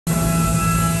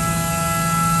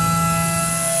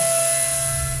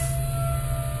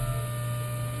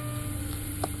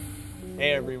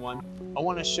Hey everyone, I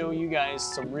want to show you guys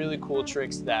some really cool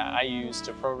tricks that I use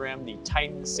to program the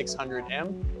Titan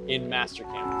 600M in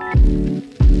Mastercam.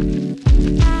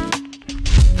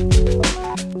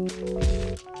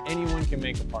 Anyone can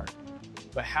make a part,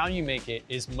 but how you make it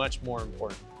is much more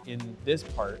important. In this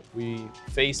part, we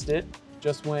faced it,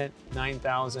 just went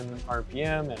 9,000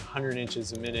 RPM at 100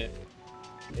 inches a minute,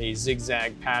 a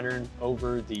zigzag pattern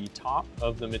over the top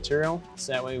of the material,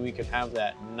 so that way we could have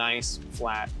that nice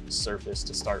flat surface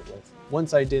to start with.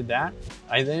 Once I did that,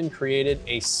 I then created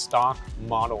a stock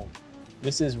model.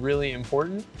 This is really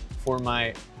important for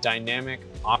my dynamic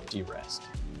OptiRest.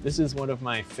 This is one of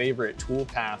my favorite tool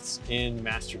paths in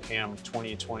Mastercam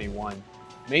 2021,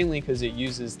 mainly because it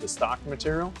uses the stock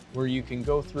material where you can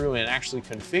go through and actually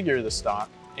configure the stock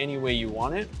any way you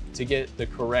want it to get the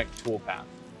correct tool path.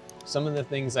 Some of the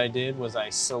things I did was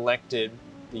I selected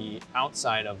the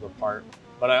outside of the part,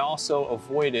 but I also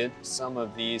avoided some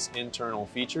of these internal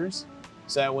features,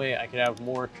 so that way I could have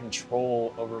more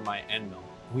control over my end mill.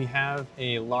 We have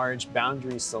a large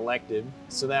boundary selected,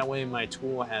 so that way my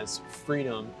tool has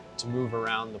freedom to move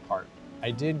around the part. I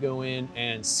did go in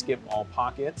and skip all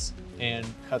pockets and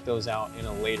cut those out in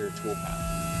a later tool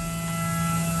path.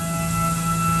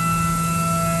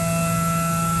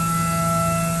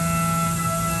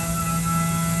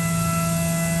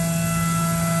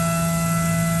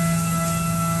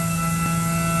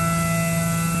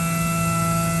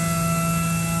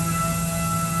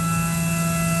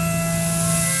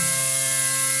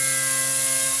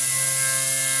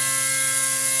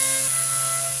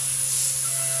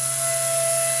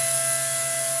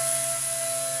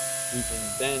 We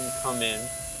can then come in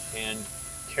and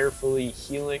carefully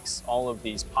helix all of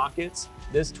these pockets.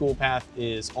 This toolpath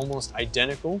is almost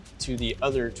identical to the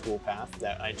other toolpath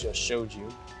that I just showed you,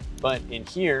 but in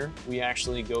here, we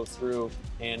actually go through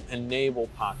and enable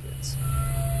pockets.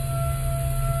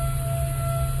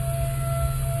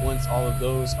 Once all of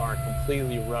those are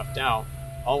completely roughed out,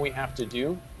 all we have to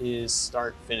do is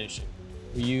start finishing.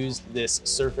 We used this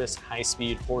surface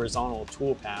high-speed horizontal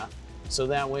toolpath, so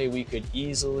that way we could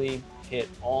easily hit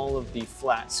all of the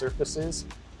flat surfaces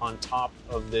on top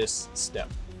of this step.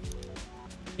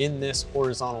 In this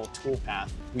horizontal toolpath,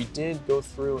 we did go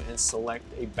through and select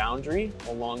a boundary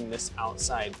along this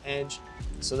outside edge,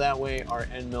 so that way our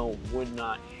end mill would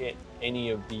not hit any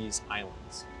of these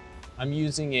islands. I'm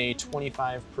using a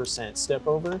 25% step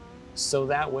over, so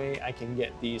that way I can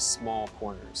get these small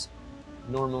corners.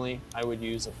 Normally, I would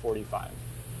use a 45.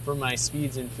 For my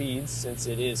speeds and feeds, since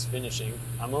it is finishing,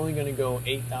 I'm only going to go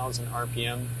 8,000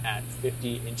 RPM at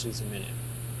 50 inches a minute.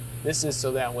 This is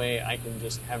so that way I can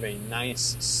just have a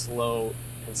nice, slow,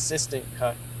 consistent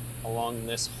cut along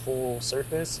this whole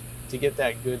surface to get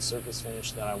that good surface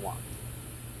finish that I want.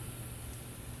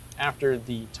 After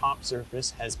the top surface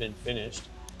has been finished,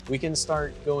 we can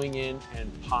start going in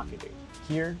and pocketing.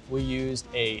 Here we used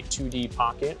a 2D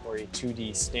pocket or a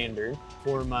 2D standard.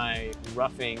 For my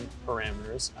roughing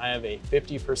parameters, I have a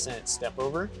 50% step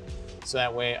over, so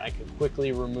that way I can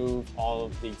quickly remove all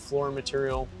of the floor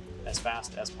material as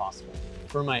fast as possible.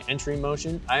 For my entry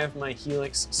motion, I have my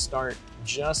helix start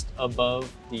just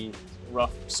above the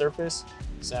rough surface,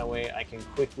 so that way I can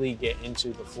quickly get into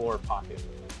the floor pocket.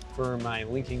 For my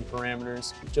linking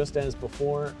parameters, just as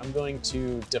before, I'm going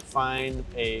to define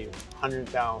a 100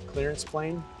 thou clearance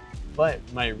plane, but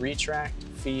my retract,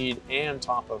 feed, and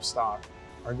top of stock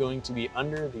are going to be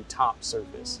under the top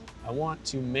surface. I want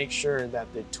to make sure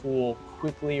that the tool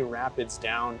quickly rapids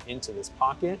down into this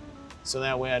pocket, so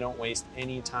that way I don't waste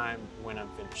any time when I'm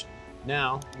finishing.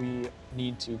 Now we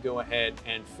need to go ahead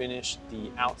and finish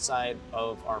the outside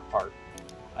of our part.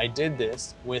 I did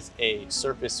this with a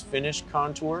surface finish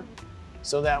contour,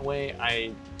 so that way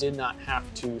I did not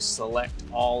have to select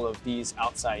all of these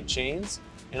outside chains,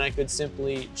 and I could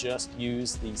simply just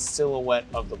use the silhouette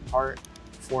of the part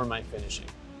for my finishing.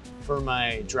 For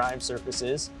my drive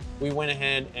surfaces, we went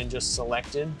ahead and just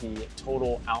selected the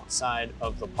total outside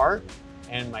of the part,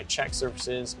 and my check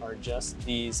surfaces are just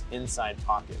these inside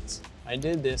pockets. I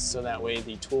did this so that way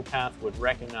the toolpath would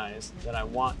recognize that I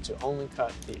want to only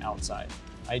cut the outside.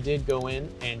 I did go in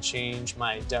and change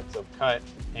my depth of cut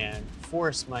and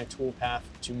force my toolpath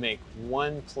to make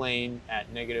one plane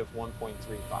at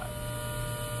 -1.35.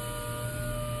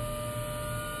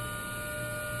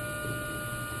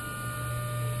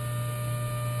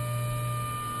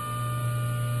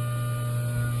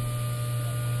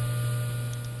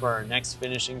 For our next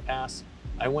finishing pass,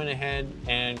 I went ahead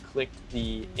and clicked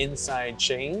the inside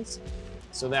chains,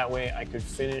 so that way I could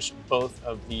finish both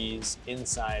of these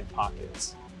inside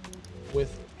pockets.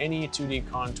 With any 2D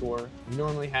contour, you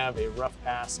normally have a rough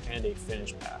pass and a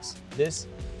finish pass. This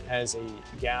has a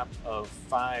gap of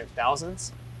 5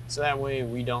 thousandths. So that way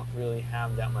we don't really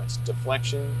have that much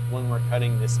deflection when we're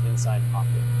cutting this inside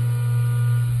pocket.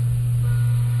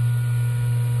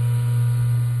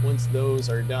 Once those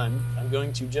are done, I'm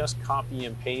going to just copy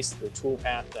and paste the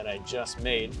toolpath that I just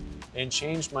made and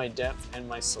change my depth and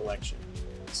my selection.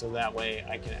 So that way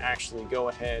I can actually go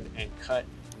ahead and cut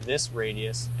this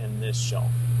radius and this shelf.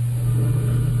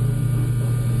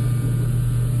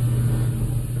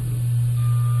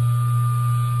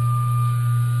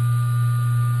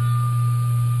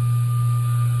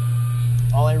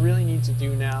 All I really need to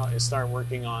do now is start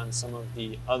working on some of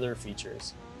the other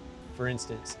features. For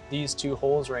instance, these two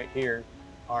holes right here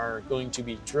are going to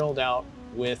be drilled out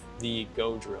with the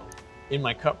Go drill. In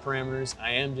my cut parameters,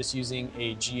 I am just using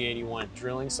a G81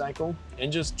 drilling cycle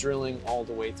and just drilling all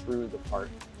the way through the part.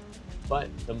 But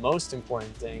the most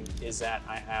important thing is that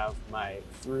I have my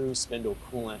through spindle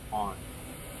coolant on.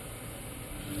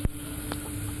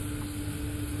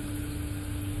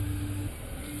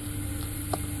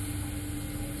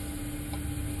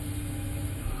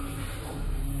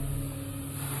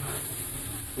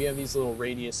 We have these little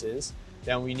radiuses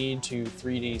that we need to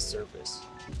 3D surface.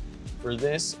 For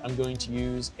this, I'm going to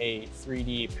use a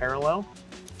 3D parallel.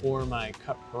 For my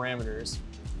cut parameters,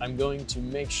 I'm going to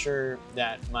make sure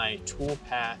that my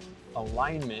toolpath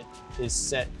alignment is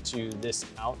set to this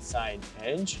outside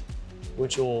edge,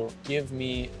 which will give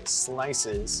me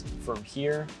slices from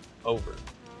here over.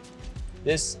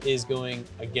 This is going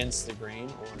against the grain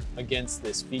or against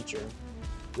this feature,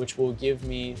 which will give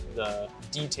me the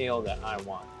detail that I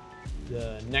want.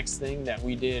 The next thing that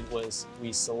we did was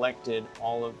we selected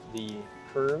all of the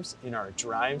curves in our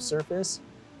drive surface,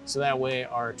 so that way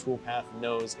our toolpath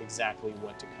knows exactly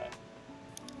what to cut.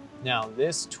 Now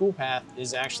this toolpath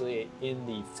is actually in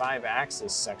the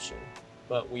 5-axis section,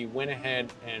 but we went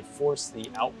ahead and forced the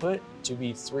output to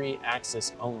be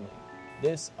 3-axis only.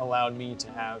 This allowed me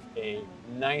to have a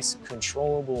nice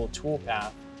controllable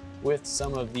toolpath with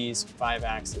some of these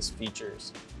 5-axis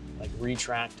features, like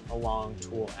retract along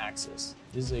tool axis.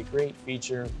 This is a great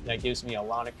feature that gives me a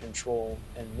lot of control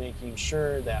and making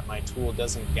sure that my tool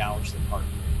doesn't gouge the part.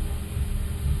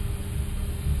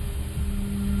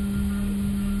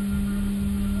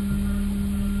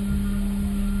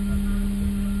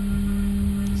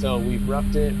 So we've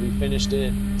roughed it, we finished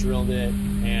it, drilled it,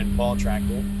 and ball tracked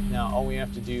it. Now all we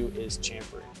have to do is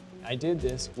chamfer it. I did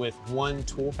this with one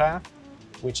toolpath,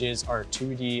 which is our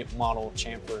 2D model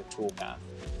chamfer toolpath.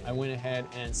 I went ahead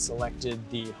and selected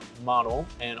the model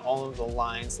and all of the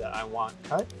lines that I want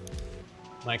cut.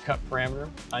 My cut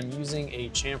parameter, I'm using a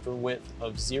chamfer width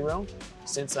of 0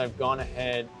 since I've gone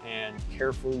ahead and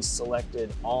carefully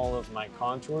selected all of my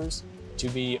contours to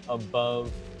be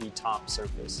above the top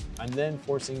surface. I'm then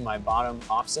forcing my bottom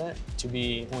offset to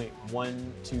be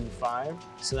 0.125,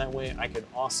 so that way I could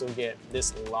also get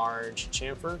this large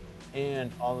chamfer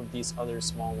and all of these other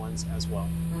small ones as well.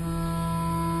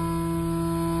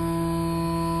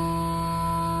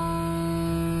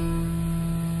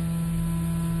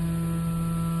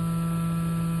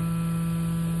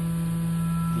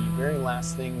 The very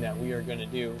last thing that we are going to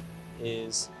do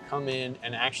is come in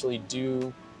and actually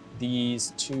do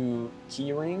these two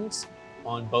key rings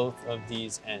on both of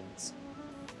these ends.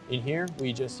 In here,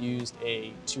 we just used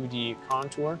a 2D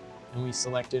contour and we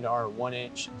selected our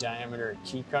 1-inch diameter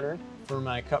key cutter. For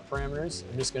my cut parameters,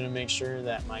 I'm just going to make sure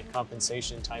that my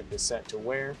compensation type is set to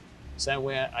wear, so that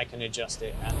way I can adjust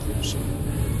it at the machine.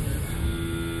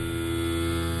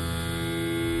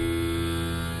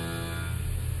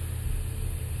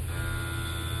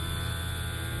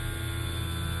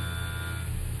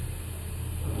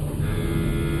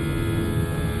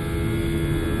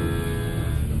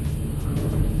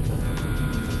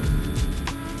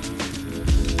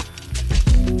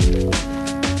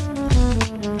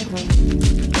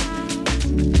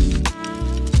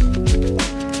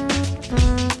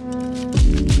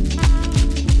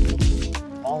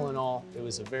 It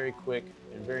was a very quick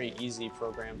and very easy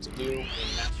program to do in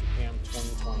Mastercam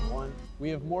 2021. We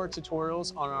have more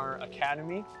tutorials on our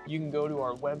academy. You can go to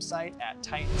our website at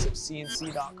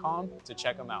titansofcnc.com to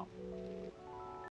check them out.